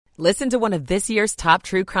Listen to one of this year's top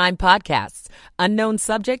true crime podcasts. Unknown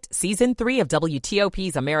Subject, Season 3 of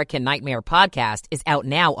WTOP's American Nightmare podcast is out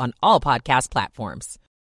now on all podcast platforms.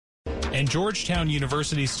 And Georgetown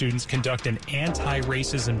University students conduct an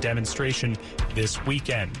anti-racism demonstration this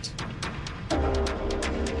weekend.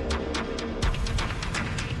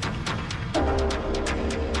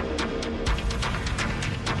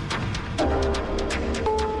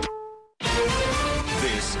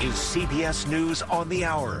 Is CBS News on the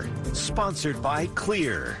Hour, sponsored by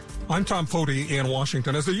Clear. I'm Tom Foti in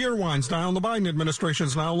Washington. As the year winds down, the Biden administration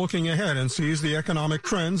is now looking ahead and sees the economic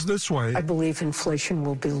trends this way. I believe inflation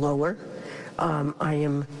will be lower. I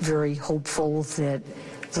am very hopeful that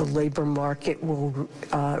the labor market will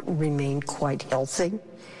remain quite healthy.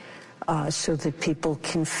 So that people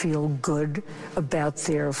can feel good about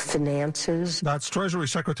their finances. That's Treasury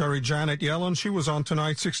Secretary Janet Yellen. She was on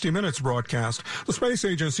tonight's 60 Minutes broadcast. The space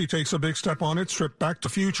agency takes a big step on its trip back to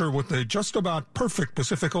future with the just about perfect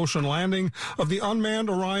Pacific Ocean landing of the unmanned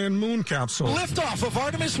Orion moon capsule. Liftoff of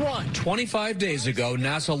Artemis 1. 25 days ago,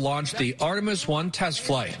 NASA launched the Artemis 1 test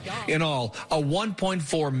flight. In all, a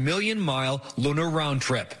 1.4 million-mile lunar round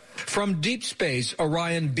trip. From deep space,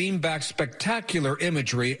 Orion beamed back spectacular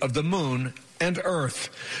imagery of the moon and Earth.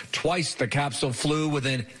 Twice the capsule flew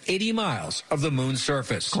within 80 miles of the moon's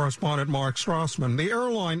surface. Correspondent Mark Strassman. The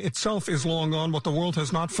airline itself is long gone, but the world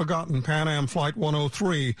has not forgotten Pan Am Flight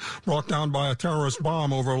 103, brought down by a terrorist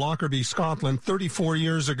bomb over Lockerbie, Scotland, 34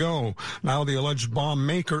 years ago. Now the alleged bomb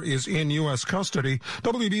maker is in U.S. custody.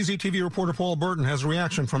 WBZ TV reporter Paul Burton has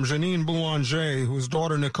reaction from Janine Boulanger, whose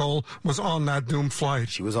daughter Nicole was on that doomed flight.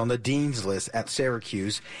 She was on the dean's list at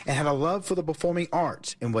Syracuse and had a love for the performing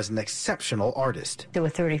arts and was an exceptional artist. There were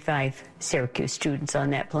 35 Syracuse students on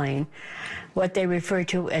that plane, what they refer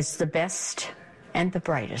to as the best and the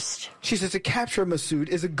brightest. She says the capture of Masood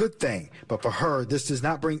is a good thing, but for her, this does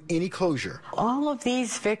not bring any closure. All of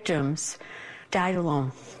these victims died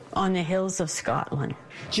alone on the hills of Scotland.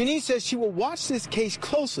 Janine says she will watch this case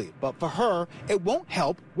closely, but for her, it won't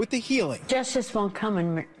help with the healing. Justice won't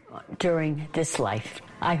come during this life.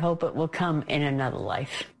 I hope it will come in another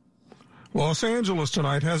life. Los Angeles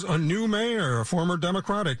tonight has a new mayor, a former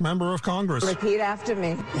Democratic member of Congress. Repeat after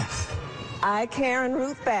me. Yes. I, Karen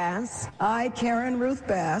Ruth Bass. I, Karen Ruth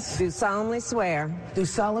Bass. Do solemnly swear. Do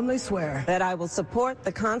solemnly swear. That I will support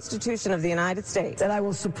the Constitution of the United States. That I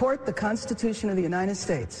will support the Constitution of the United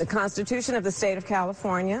States. The Constitution of the State of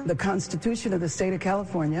California. The Constitution of the State of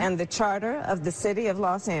California. And the Charter of the City of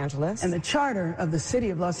Los Angeles. And the Charter of the City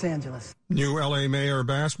of Los Angeles. New L.A. Mayor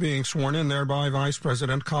Bass being sworn in there by Vice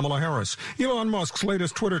President Kamala Harris. Elon Musk's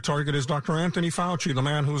latest Twitter target is Dr. Anthony Fauci, the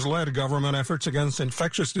man who's led government efforts against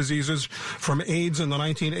infectious diseases from AIDS in the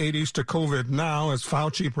 1980s to COVID now. As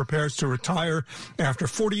Fauci prepares to retire after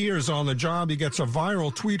 40 years on the job, he gets a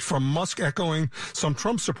viral tweet from Musk echoing some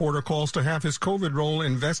Trump supporter calls to have his COVID role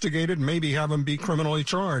investigated, maybe have him be criminally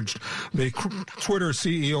charged. The Twitter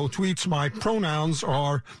CEO tweets, "My pronouns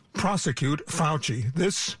are prosecute Fauci."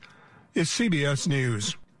 This is CBS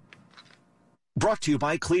News. Brought to you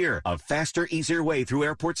by Clear, a faster, easier way through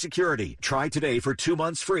airport security. Try today for 2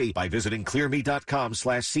 months free by visiting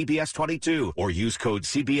clearme.com/CBS22 or use code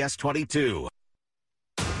CBS22.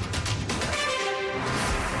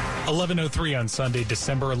 11:03 on Sunday,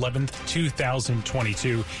 December 11th,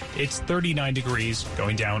 2022. It's 39 degrees,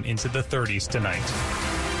 going down into the 30s tonight.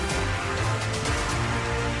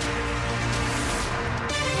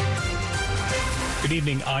 Good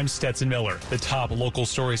evening, I'm Stetson Miller. The top local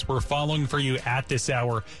stories we're following for you at this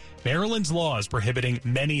hour. Maryland's laws prohibiting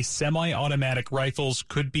many semi-automatic rifles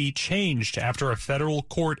could be changed after a federal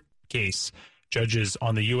court case. Judges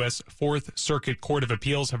on the U.S. Fourth Circuit Court of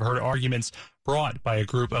Appeals have heard arguments brought by a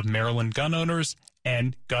group of Maryland gun owners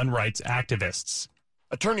and gun rights activists.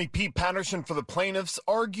 Attorney Pete Patterson for the plaintiffs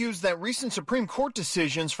argues that recent Supreme Court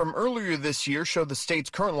decisions from earlier this year show the state's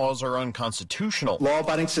current laws are unconstitutional.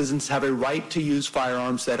 Law-abiding citizens have a right to use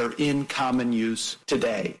firearms that are in common use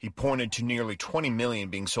today. He pointed to nearly 20 million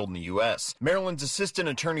being sold in the U.S. Maryland's Assistant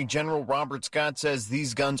Attorney General Robert Scott says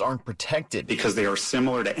these guns aren't protected because they are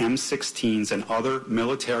similar to M16s and other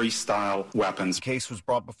military-style weapons. The case was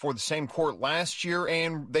brought before the same court last year,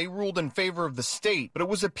 and they ruled in favor of the state, but it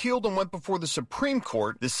was appealed and went before the Supreme Court.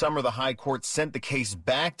 This summer, the High Court sent the case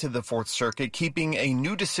back to the Fourth Circuit, keeping a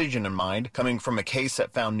new decision in mind, coming from a case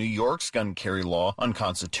that found New York's gun carry law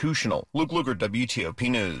unconstitutional. Luke Luger, WTOP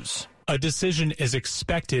News. A decision is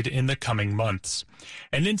expected in the coming months.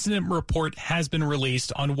 An incident report has been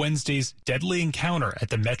released on Wednesday's deadly encounter at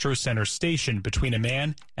the Metro Center station between a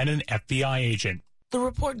man and an FBI agent. The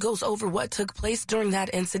report goes over what took place during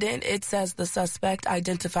that incident. It says the suspect,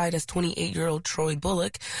 identified as 28-year-old Troy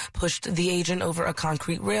Bullock, pushed the agent over a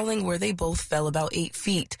concrete railing where they both fell about 8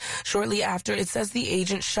 feet. Shortly after, it says the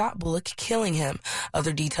agent shot Bullock, killing him.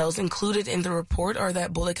 Other details included in the report are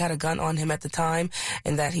that Bullock had a gun on him at the time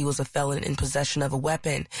and that he was a felon in possession of a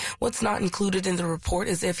weapon. What's not included in the report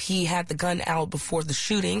is if he had the gun out before the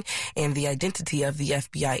shooting and the identity of the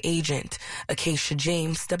FBI agent. Acacia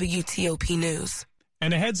James, WTOP News.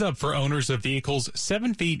 And a heads up for owners of vehicles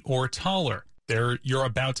 7 feet or taller. You're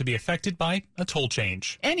about to be affected by a toll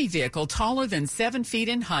change. Any vehicle taller than 7 feet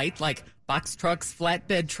in height, like box trucks,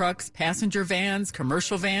 flatbed trucks, passenger vans,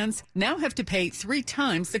 commercial vans, now have to pay 3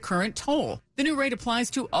 times the current toll. The new rate applies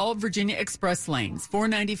to all Virginia Express lanes,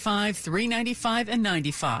 495, 395, and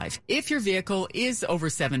 95. If your vehicle is over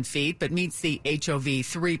 7 feet but meets the HOV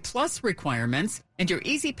 3 Plus requirements and your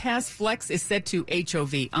Easy Pass Flex is set to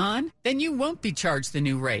HOV on, then you won't be charged the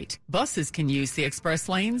new rate. Buses can use the express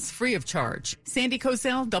lanes free of charge. Sandy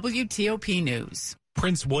Kozel, WTOP News.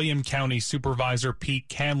 Prince William County Supervisor Pete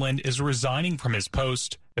Canlin is resigning from his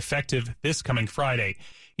post, effective this coming Friday.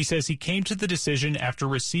 He says he came to the decision after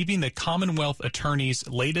receiving the Commonwealth Attorney's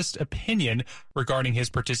latest opinion regarding his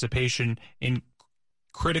participation in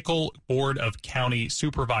critical Board of County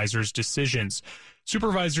Supervisors decisions.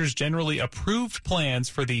 Supervisors generally approved plans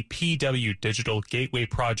for the PW Digital Gateway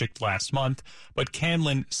project last month, but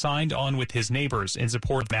Canlin signed on with his neighbors in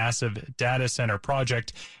support of the massive data center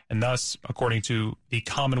project, and thus, according to the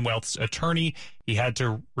Commonwealth's attorney, he had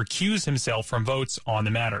to recuse himself from votes on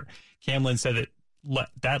the matter. Canlin said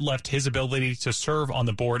that left his ability to serve on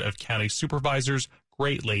the Board of County Supervisors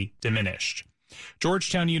greatly diminished.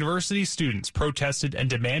 Georgetown University students protested and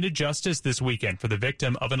demanded justice this weekend for the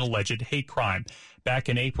victim of an alleged hate crime. Back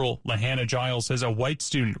in April, Lahanna Giles says a white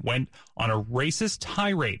student went on a racist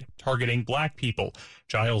tirade targeting black people.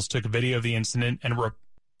 Giles took a video of the incident and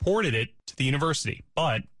reported it to the university,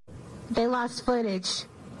 but they lost footage.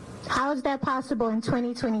 How is that possible in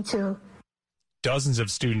 2022? Dozens of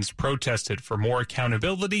students protested for more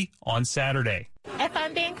accountability on Saturday. If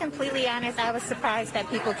I'm being completely honest, I was surprised that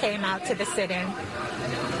people came out to the sit-in.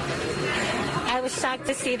 I was shocked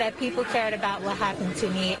to see that people cared about what happened to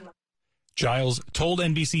me. Giles told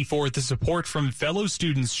NBC4 the support from fellow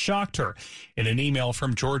students shocked her. In an email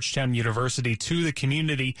from Georgetown University to the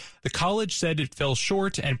community, the college said it fell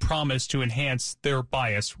short and promised to enhance their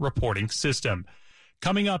bias reporting system.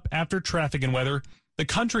 Coming up after traffic and weather, the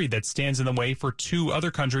country that stands in the way for 2 other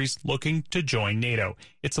countries looking to join NATO.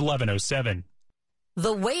 It's 11:07.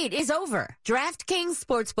 The wait is over. DraftKings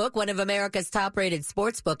Sportsbook, one of America's top-rated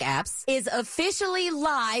sportsbook apps, is officially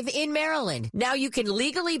live in Maryland. Now you can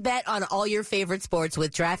legally bet on all your favorite sports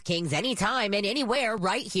with DraftKings anytime and anywhere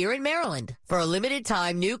right here in Maryland. For a limited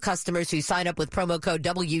time, new customers who sign up with promo code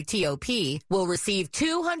WTOP will receive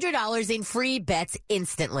 $200 in free bets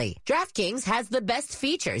instantly. DraftKings has the best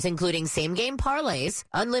features, including same-game parlays,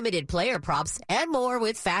 unlimited player props, and more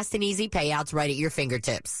with fast and easy payouts right at your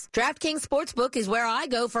fingertips. DraftKings Sportsbook is where I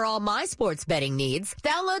go for all my sports betting needs.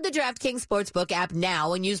 Download the DraftKings Sportsbook app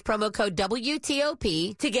now and use promo code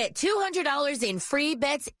WTOP to get $200 in free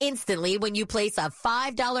bets instantly when you place a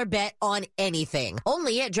 $5 bet on anything.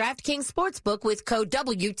 Only at DraftKings Sportsbook with code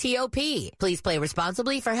WTOP. Please play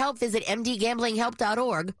responsibly. For help, visit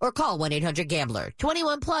mdgamblinghelp.org or call 1-800-GAMBLER.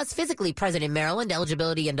 21 plus, physically present in Maryland.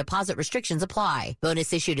 Eligibility and deposit restrictions apply.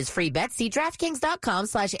 Bonus issued as free bets. See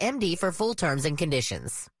DraftKings.com/MD for full terms and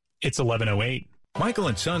conditions. It's 11:08.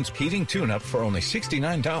 Michael & Son's heating tune-up for only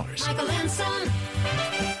 $69. Michael & Son.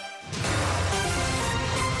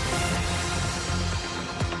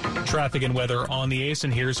 Traffic and weather on the Ace,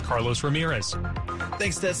 and here's Carlos Ramirez.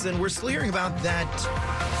 Thanks, Destin. We're still hearing about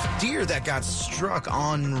that deer that got struck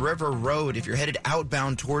on River Road. If you're headed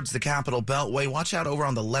outbound towards the Capitol Beltway, watch out over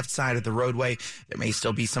on the left side of the roadway. There may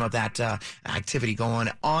still be some of that activity going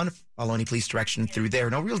on. Follow any police direction through there.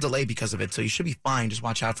 No real delay because of it, so you should be fine. Just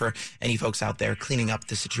watch out for any folks out there cleaning up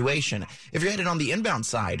the situation. If you're headed on the inbound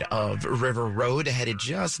side of River Road, headed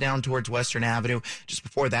just down towards Western Avenue, just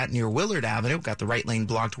before that near Willard Avenue, got the right lane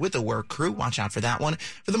blocked with a work crew. Watch out for that one.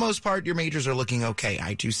 For the most part, your majors are looking okay.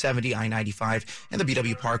 I-270, I-95, and the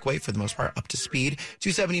BW Parkway, for the most part, up to speed.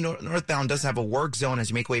 270 northbound does have a work zone as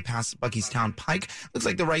you make way past Buckystown Pike. Looks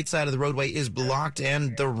like the right side of the roadway is blocked,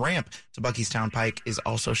 and the ramp to Buckystown Pike is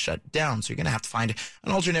also shut down. So you're going to have to find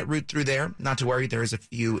an alternate route through there. Not to worry, there's a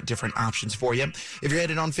few different options for you. If you're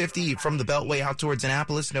headed on 50 from the Beltway out towards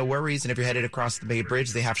Annapolis, no worries. And if you're headed across the Bay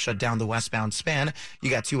Bridge, they have shut down the westbound span. You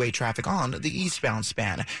got two-way traffic on the eastbound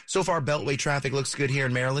span. So far, Beltway traffic looks good here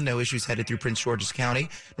in Maryland. No issues headed through Prince George's County.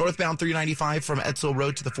 Northbound 395 from Edsel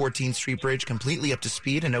Road to the 14th Street Bridge, completely up to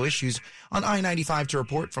speed and no issues on I-95 to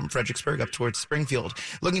report from Fredericksburg up towards Springfield.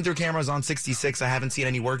 Looking through cameras on 66, I haven't seen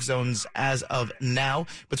any work zones as of now.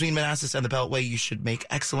 Between Manassas and the Beltway, you should make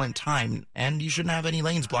excellent time, and you shouldn't have any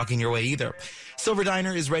lanes blocking your way either. Silver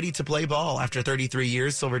Diner is ready to play ball. After 33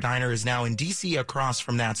 years, Silver Diner is now in D.C. across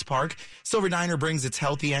from Nats Park. Silver Diner brings its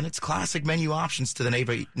healthy and its classic menu options to the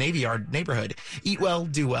Navy Yard neighborhood. Eat well,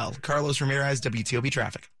 do well. Carlos Ramirez, WTOP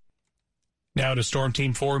Traffic. Now to Storm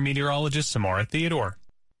Team 4 meteorologist Samara Theodore.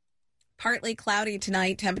 Partly cloudy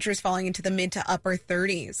tonight, temperatures falling into the mid to upper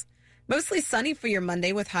 30s. Mostly sunny for your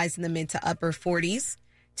Monday with highs in the mid to upper 40s.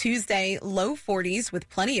 Tuesday, low 40s with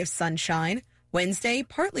plenty of sunshine. Wednesday,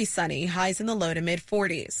 partly sunny, highs in the low to mid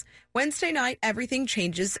 40s. Wednesday night, everything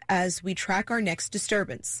changes as we track our next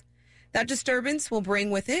disturbance. That disturbance will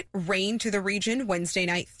bring with it rain to the region Wednesday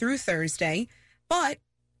night through Thursday, but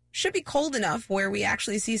should be cold enough where we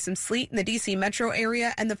actually see some sleet in the D.C. metro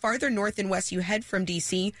area, and the farther north and west you head from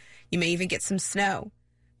D.C., you may even get some snow.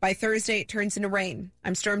 By Thursday, it turns into rain.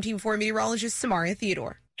 I'm Storm Team 4 meteorologist Samara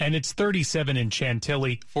Theodore. And it's 37 in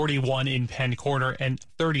Chantilly, 41 in Penn Corner, and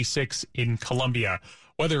 36 in Columbia.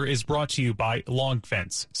 Weather is brought to you by Long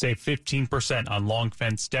Fence. Save 15% on Long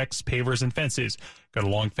Fence decks, pavers, and fences. Go to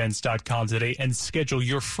longfence.com today and schedule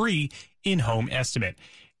your free in-home estimate.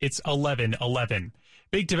 It's 11/11.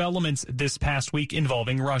 Big developments this past week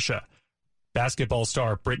involving Russia. Basketball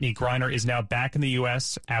star Brittany Griner is now back in the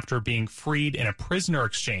U.S. after being freed in a prisoner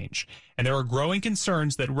exchange. And there are growing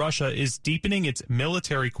concerns that Russia is deepening its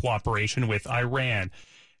military cooperation with Iran.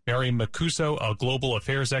 Mary Makuso, a global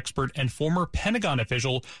affairs expert and former Pentagon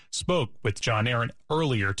official, spoke with John Aaron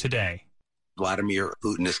earlier today. Vladimir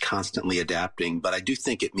Putin is constantly adapting, but I do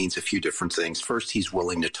think it means a few different things. First, he's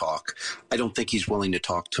willing to talk. I don't think he's willing to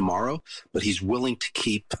talk tomorrow, but he's willing to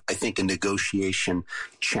keep, I think, a negotiation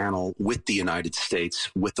channel with the United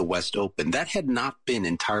States, with the West open. That had not been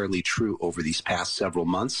entirely true over these past several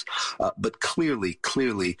months, but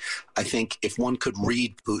clearly, I think if one could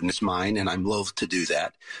read Putin's mind, and I'm loath to do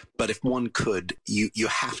that, but if one could, you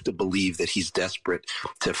have to believe that he's desperate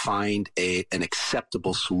to find an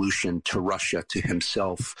acceptable solution to Russia, to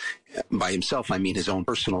himself. By himself, I mean his own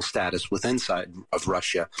personal status within inside of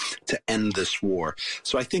Russia, to end this war.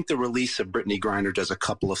 So I think the release of Brittany Griner does a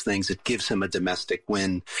couple of things. It gives him a domestic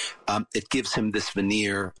win. It gives him this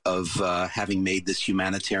veneer of having made this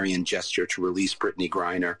humanitarian gesture to release Brittany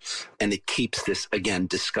Griner. And it keeps this, again,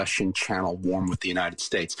 discussion channel warm with the United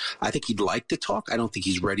States. I think he'd like to talk. I don't think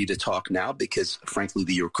he's ready to talk now because, frankly,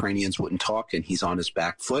 the Ukrainians wouldn't talk and he's on his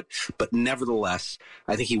back foot. But nevertheless,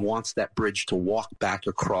 I think he wants that bridge to walk back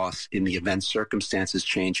across in the event circumstances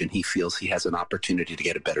change and he feels he has an opportunity to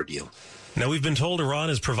get a better deal. Now, we've been told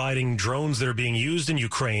Iran is providing drones that are being used in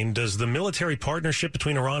Ukraine. Does the military partnership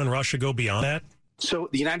between Iran and Russia go beyond that? So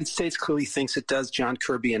the United States clearly thinks it does. John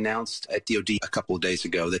Kirby announced at DOD a couple of days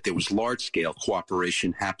ago that there was large-scale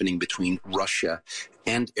cooperation happening between Russia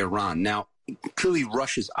and Iran. Now, clearly,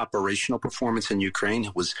 Russia's operational performance in Ukraine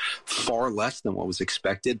was far less than what was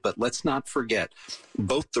expected. But let's not forget,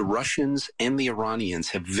 both the Russians and the Iranians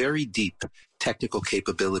have very deep technical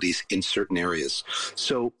capabilities in certain areas.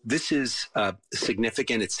 So this is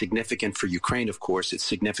significant. It's significant for Ukraine, of course. It's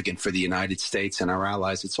significant for the United States and our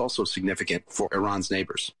allies. It's also significant for Iran's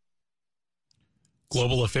neighbors.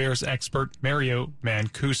 Global affairs expert Mario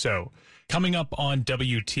Mancuso. Coming up on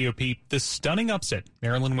WTOP, the stunning upset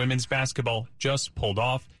Maryland women's basketball just pulled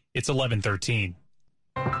off. It's 11:13.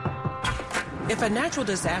 If a natural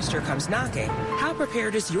disaster comes knocking, how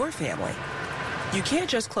prepared is your family? You can't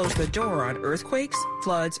just close the door on earthquakes,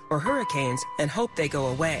 floods, or hurricanes and hope they go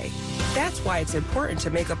away. That's why it's important to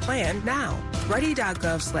make a plan now.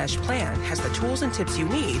 Ready.gov/plan has the tools and tips you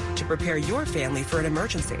need to prepare your family for an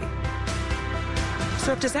emergency.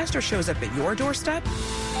 So if disaster shows up at your doorstep,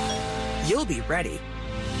 you'll be ready.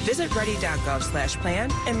 Visit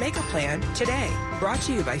ready.gov/plan and make a plan today. Brought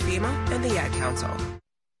to you by FEMA and the Ad Council.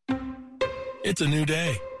 It's a new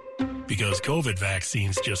day because COVID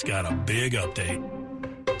vaccines just got a big update.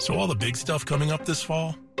 So all the big stuff coming up this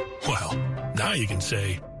fall, well, now you can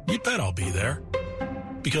say, you bet I'll be there.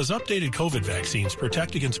 Because updated COVID vaccines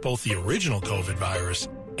protect against both the original COVID virus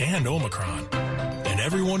and Omicron. And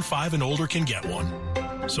everyone 5 and older can get one.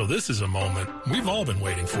 So this is a moment we've all been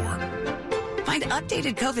waiting for. Find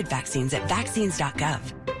updated COVID vaccines at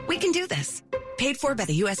vaccines.gov. We can do this. Paid for by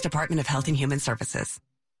the U.S. Department of Health and Human Services.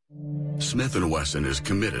 Smith & Wesson is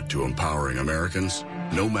committed to empowering Americans,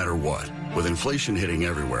 no matter what. With inflation hitting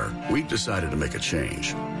everywhere, we've decided to make a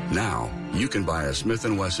change. Now, you can buy a Smith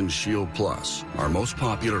 & Wesson Shield Plus, our most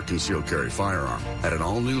popular concealed carry firearm, at an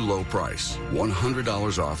all-new low price,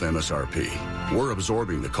 $100 off MSRP. We're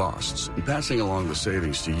absorbing the costs and passing along the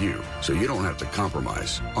savings to you, so you don't have to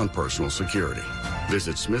compromise on personal security.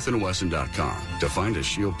 Visit smithandwesson.com to find a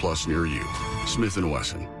Shield Plus near you. Smith &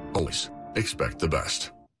 Wesson. Always expect the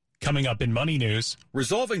best. Coming up in Money News.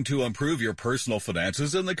 Resolving to improve your personal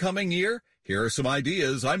finances in the coming year? Here are some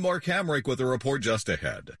ideas. I'm Mark Hamrick with a report just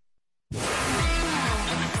ahead.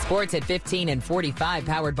 Sports at 15 and 45,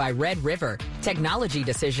 powered by Red River. Technology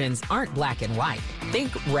decisions aren't black and white.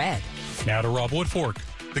 Think red. Now to Rob Woodfork.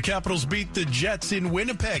 The Capitals beat the Jets in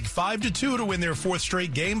Winnipeg 5-2 to win their fourth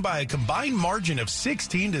straight game by a combined margin of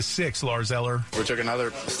 16-6, Lars Eller. We took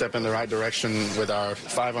another step in the right direction with our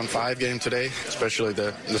 5-on-5 game today, especially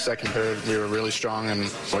the second period. We were really strong, and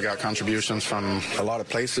we got contributions from a lot of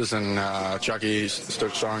places, and Chucky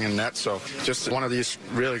stood strong in net. So just one of these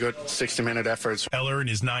really good 60-minute efforts. Eller in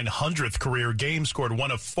his 900th career game scored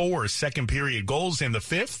one of 4 second-period goals, and the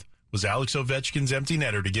fifth was Alex Ovechkin's empty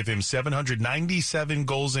netter to give him 797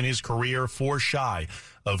 goals in his career, 4 shy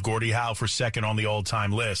of Gordie Howe for second on the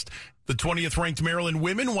all-time list. The 20th-ranked Maryland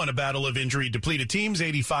women won a battle of injury-depleted teams,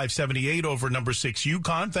 85-78 over number 6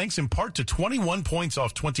 UConn, thanks in part to 21 points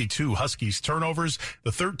off 22 Huskies turnovers.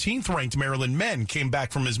 The 13th-ranked Maryland men came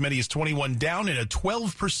back from as many as 21 down in a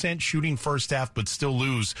 12% shooting first half, but still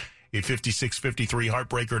lose a 56-53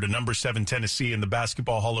 heartbreaker to number 7 Tennessee in the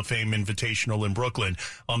Basketball Hall of Fame Invitational in Brooklyn.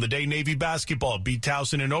 On the day Navy basketball beat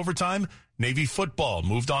Towson in overtime, Navy football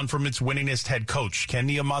moved on from its winningest head coach, Ken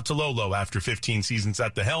Niumatalolo, after 15 seasons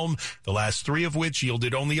at the helm, the last 3 of which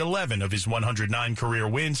yielded only 11 of his 109 career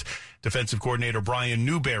wins. Defensive coordinator Brian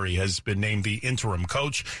Newberry has been named the interim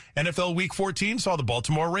coach. NFL Week 14 saw the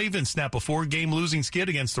Baltimore Ravens snap a 4-game losing skid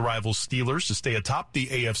against the rival Steelers to stay atop the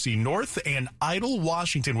AFC North, and idle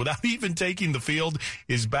Washington, without even taking the field,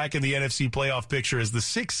 is back in the NFC playoff picture as the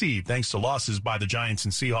 6th seed, thanks to losses by the Giants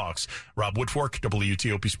and Seahawks. Rob Woodfork,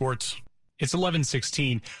 WTOP Sports. It's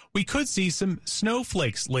 11:16. We could see some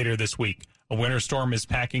snowflakes later this week. A winter storm is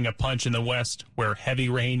packing a punch in the west, where heavy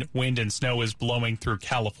rain, wind, and snow is blowing through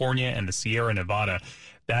California and the Sierra Nevada.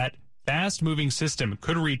 That fast-moving system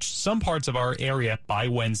could reach some parts of our area by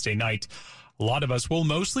Wednesday night. A lot of us will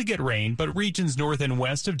mostly get rain, but regions north and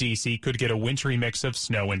west of D.C. could get a wintry mix of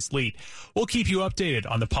snow and sleet. We'll keep you updated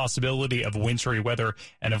on the possibility of wintry weather,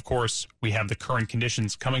 and of course, we have the current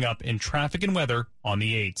conditions coming up in traffic and weather on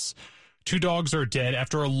the 8s. 2 dogs are dead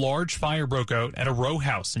after a large fire broke out at a row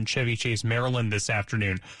house in Chevy Chase, Maryland this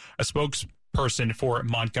afternoon. A spokesperson for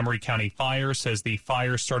Montgomery County Fire says the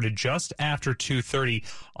fire started just after 2:30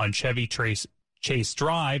 on Chevy Chase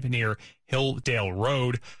Drive near Hilldale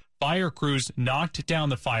Road. Fire crews knocked down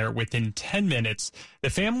the fire within 10 minutes.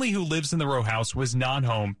 The family who lives in the row house was not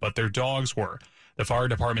home, but their dogs were. The fire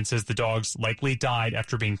department says the dogs likely died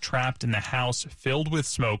after being trapped in the house filled with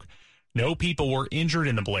smoke. No people were injured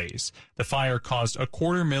in the blaze. The fire caused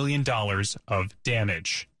 $250,000 of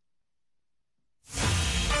damage.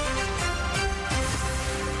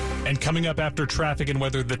 And coming up after traffic and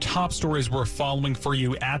weather, the top stories we're following for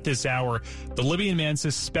you at this hour. The Libyan man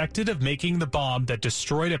suspected of making the bomb that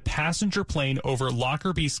destroyed a passenger plane over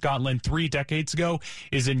Lockerbie, Scotland 3 decades ago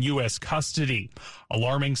is in U.S. custody.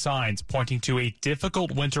 Alarming signs pointing to a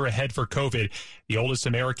difficult winter ahead for COVID, the oldest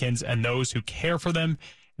Americans and those who care for them.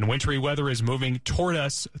 And wintry weather is moving toward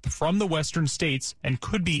us from the western states and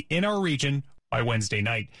could be in our region by Wednesday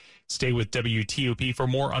night. Stay with WTOP for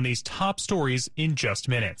more on these top stories in just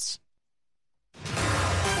minutes.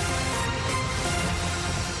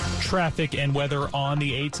 Traffic and weather on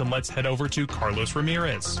the 8s, and let's head over to Carlos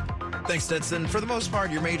Ramirez. Thanks, Stetson. For the most part,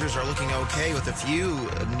 your majors are looking okay with a few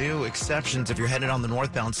new exceptions if you're headed on the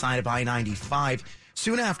northbound side of I-95.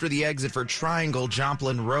 Soon after the exit for Triangle,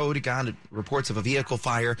 Joplin Road, got reports of a vehicle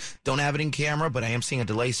fire. Don't have it in camera, but I am seeing a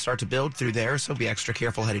delay start to build through there, so be extra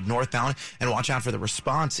careful headed northbound and watch out for the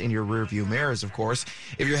response in your rearview mirrors, of course.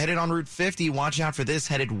 If you're headed on Route 50, watch out for this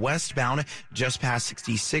headed westbound just past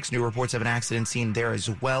 66. New reports of an accident seen there as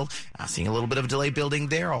well. Seeing a little bit of a delay building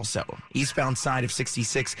there also. Eastbound side of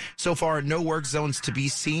 66. So far, no work zones to be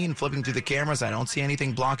seen. Flipping through the cameras, I don't see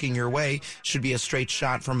anything blocking your way. Should be a straight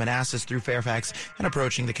shot from Manassas through Fairfax and a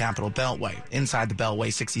approaching the Capitol Beltway. Inside the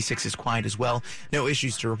Beltway, 66 is quiet as well. No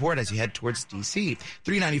issues to report as you head towards D.C.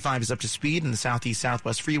 395 is up to speed in the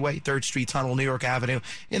Southeast-Southwest Freeway. 3rd Street Tunnel, New York Avenue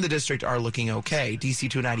in the district are looking okay. D.C.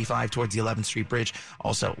 295 towards the 11th Street Bridge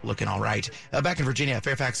also looking all right. Back in Virginia,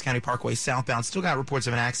 Fairfax County Parkway southbound still got reports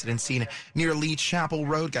of an accident seen near Lee Chapel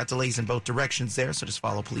Road. Got delays in both directions there, so just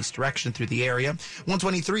follow police direction through the area.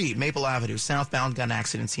 123 Maple Avenue southbound got an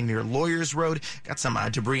accident seen near Lawyers Road. Got some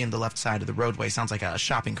debris in the left side of the roadway. Sounds like a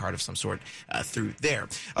shopping cart of some sort through there.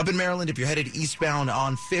 Up in Maryland, if you're headed eastbound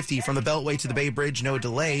on 50 from the Beltway to the Bay Bridge, no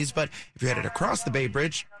delays. But if you're headed across the Bay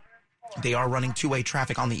Bridge, they are running two-way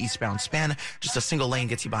traffic on the eastbound span. Just a single lane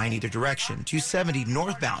gets you by in either direction. 270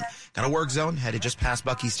 northbound. Got a work zone headed just past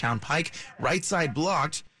Buckystown Pike. Right side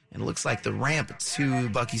blocked. And it looks like the ramp to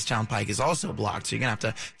Buckystown Pike is also blocked. So you're going to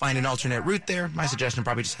have to find an alternate route there. My suggestion,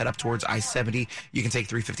 probably just head up towards I-70. You can take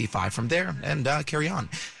 355 from there and carry on.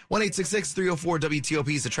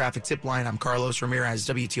 1-866-304-WTOP is the traffic tip line. I'm Carlos Ramirez,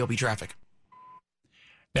 WTOP Traffic.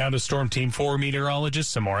 Now to Storm Team 4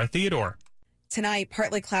 meteorologist Samara Theodore. Tonight,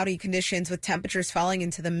 partly cloudy conditions with temperatures falling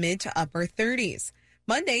into the mid to upper 30s.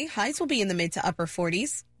 Monday, highs will be in the mid to upper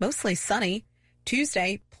 40s, mostly sunny.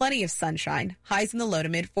 Tuesday, plenty of sunshine, highs in the low to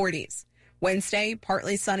mid 40s. Wednesday,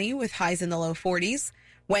 partly sunny with highs in the low 40s.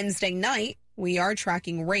 Wednesday night, we are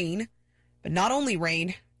tracking rain, but not only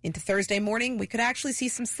rain. Into Thursday morning, we could actually see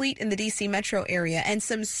some sleet in the D.C. metro area and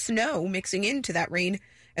some snow mixing into that rain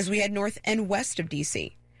as we head north and west of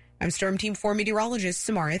D.C. I'm Storm Team 4 meteorologist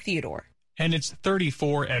Samara Theodore. And it's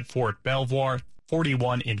 34 at Fort Belvoir,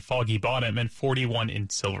 41 in Foggy Bottom, and 41 in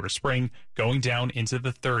Silver Spring, going down into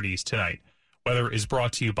the 30s tonight. Weather is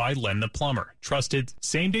brought to you by Len the Plumber. Trusted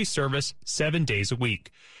same-day service 7 days a week.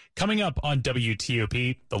 Coming up on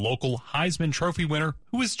WTOP, the local Heisman Trophy winner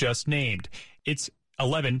who was just named. It's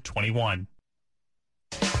 11:21.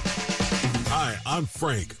 Hi, I'm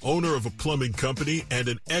Frank, owner of a plumbing company and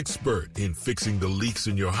an expert in fixing the leaks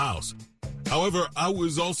in your house. However, I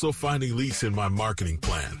was also finding leaks in my marketing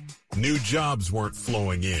plan. New jobs weren't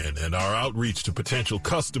flowing in, and our outreach to potential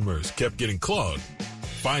customers kept getting clogged.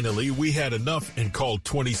 Finally, we had enough and called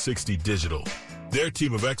 2060 Digital. Their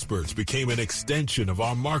team of experts became an extension of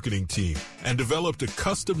our marketing team and developed a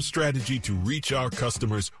custom strategy to reach our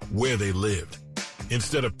customers where they lived.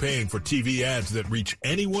 Instead of paying for TV ads that reach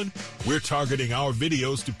anyone, we're targeting our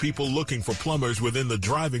videos to people looking for plumbers within the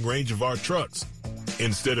driving range of our trucks.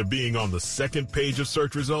 Instead of being on the second page of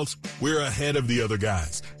search results, we're ahead of the other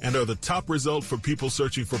guys and are the top result for people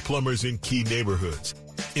searching for plumbers in key neighborhoods.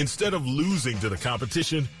 Instead of losing to the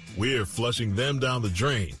competition, we're flushing them down the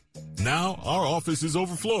drain. Now our office is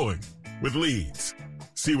overflowing with leads.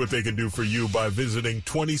 See what they can do for you by visiting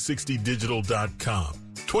 2060digital.com.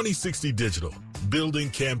 2060 Digital, building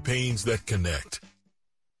campaigns that connect.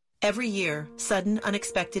 Every year, sudden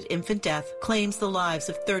unexpected infant death claims the lives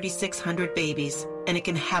of 3,600 babies, and it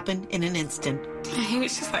can happen in an instant. He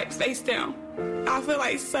was just like face down. I feel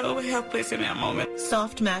like so helpless in that moment.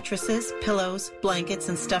 Soft mattresses, pillows, blankets,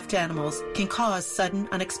 and stuffed animals can cause sudden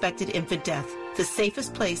unexpected infant death. The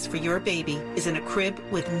safest place for your baby is in a crib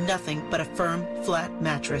with nothing but a firm, flat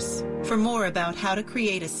mattress. For more about how to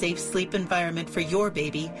create a safe sleep environment for your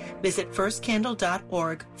baby, visit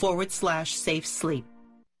firstcandle.org/safe sleep.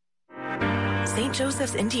 St.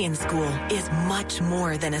 Joseph's Indian School is much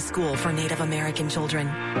more than a school for Native American children.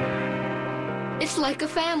 It's like a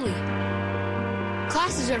family.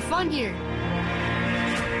 Classes are fun here.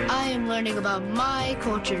 I am learning about my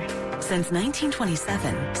culture. Since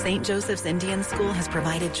 1927, St. Joseph's Indian School has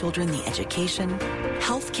provided children the education,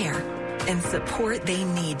 health care, and support they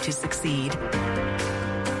need to succeed.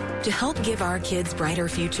 To help give our kids brighter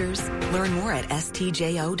futures, learn more at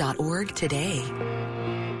stjo.org today.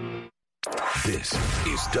 This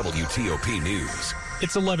is WTOP News.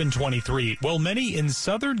 It's 11:23. Well, many in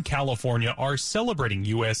Southern California are celebrating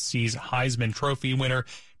USC's Heisman Trophy winner.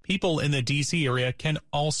 People in the D.C. area can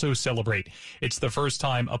also celebrate. It's the first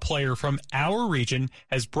time a player from our region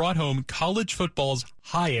has brought home college football's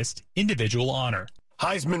highest individual honor.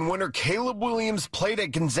 Heisman winner Caleb Williams played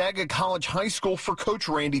at Gonzaga College High School for Coach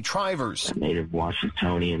Randy Trivers. A native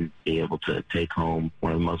Washingtonian, be able to take home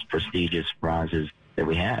one of the most prestigious prizes that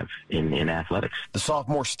we have in athletics. The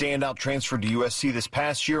sophomore standout transferred to USC this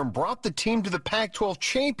past year and brought the team to the Pac-12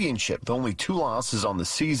 championship with only 2 losses on the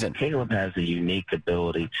season. Caleb has a unique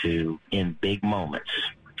ability to, in big moments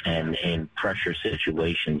and in pressure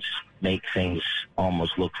situations, make things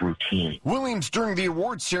almost look routine. Williams, during the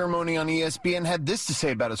awards ceremony on ESPN, had this to say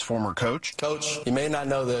about his former coach. Coach, you may not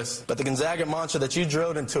know this, but the Gonzaga mantra that you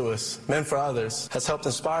drilled into us, men for others, has helped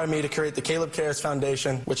inspire me to create the Caleb Cares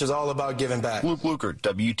Foundation, which is all about giving back. Luke Lukert,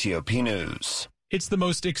 WTOP News. It's the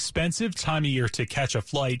most expensive time of year to catch a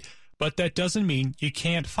flight, but that doesn't mean you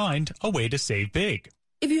can't find a way to save big.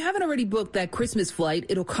 If you haven't already booked that Christmas flight,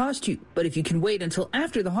 it'll cost you. But if you can wait until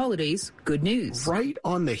after the holidays, good news. Right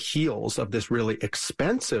on the heels of this really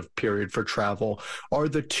expensive period for travel are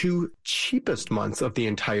the two cheapest months of the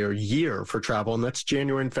entire year for travel, and that's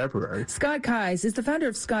January and February. Scott Keyes is the founder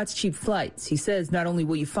of Scott's Cheap Flights. He says not only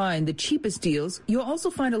will you find the cheapest deals, you'll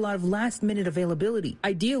also find a lot of last-minute availability.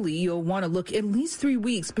 Ideally, you'll want to look at least 3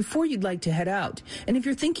 weeks before you'd like to head out. And if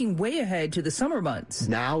you're thinking way ahead to the summer months,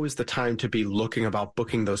 now is the time to be looking about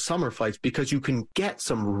booking those summer flights, because you can get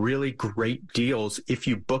some really great deals if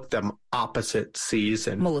you book them opposite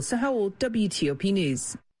season. Melissa Howell, WTOP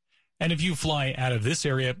News. And if you fly out of this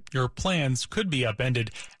area, your plans could be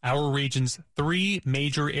upended. Our region's 3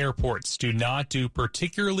 major airports do not do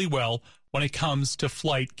particularly well when it comes to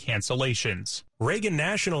flight cancellations. Reagan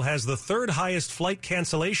National has the 3rd highest flight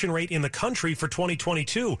cancellation rate in the country for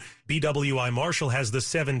 2022. BWI Marshall has the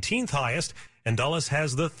 17th highest, and Dulles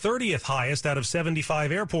has the 30th highest out of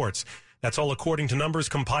 75 airports. That's all according to numbers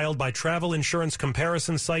compiled by travel insurance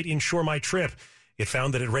comparison site Insure My Trip. It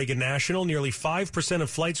found that at Reagan National, nearly 5% of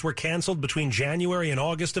flights were canceled between January and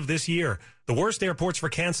August of this year. The worst airports for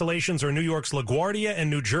cancellations are New York's LaGuardia and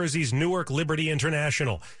New Jersey's Newark Liberty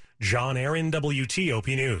International. John Aaron,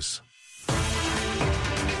 WTOP News.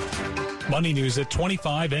 Money News at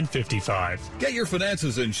 25 and 55. Get your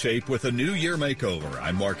finances in shape with a new year makeover.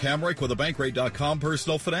 I'm Mark Hamrick with a Bankrate.com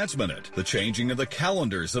Personal Finance Minute. The changing of the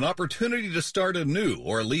calendar is an opportunity to start anew,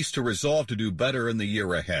 or at least to resolve to do better in the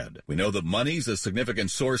year ahead. We know that money's a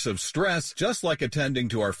significant source of stress. Just like attending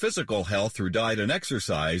to our physical health through diet and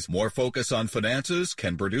exercise, more focus on finances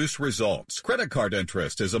can produce results. Credit card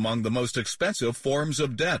interest is among the most expensive forms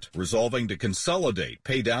of debt. Resolving to consolidate,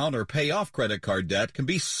 pay down, or pay off credit card debt can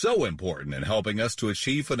be so important in helping us to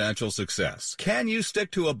achieve financial success. Can you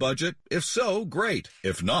stick to a budget? If so, great.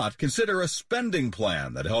 If not, consider a spending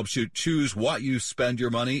plan that helps you choose what you spend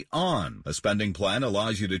your money on. A spending plan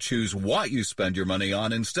allows you to choose what you spend your money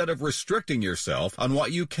on instead of restricting yourself on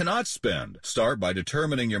what you cannot spend. Start by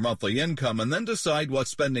determining your monthly income and then decide what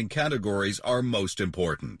spending categories are most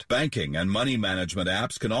important. Banking and money management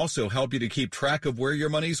apps can also help you to keep track of where your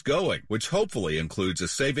money's going, which hopefully includes a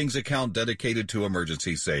savings account dedicated to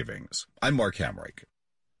emergency savings. I'm Mark Hamrick.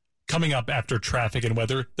 Coming up after traffic and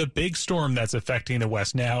weather, the big storm that's affecting the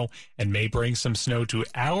West now and may bring some snow to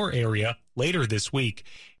our area later this week.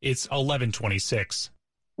 It's 11:26.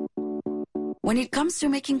 When it comes to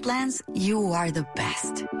making plans, you are the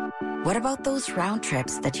best. What about those round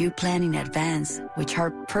trips that you plan in advance, which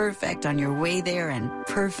are perfect on your way there and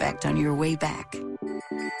perfect on your way back?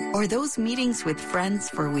 Or those meetings with friends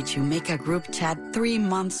for which you make a group chat 3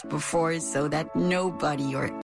 months before so that nobody or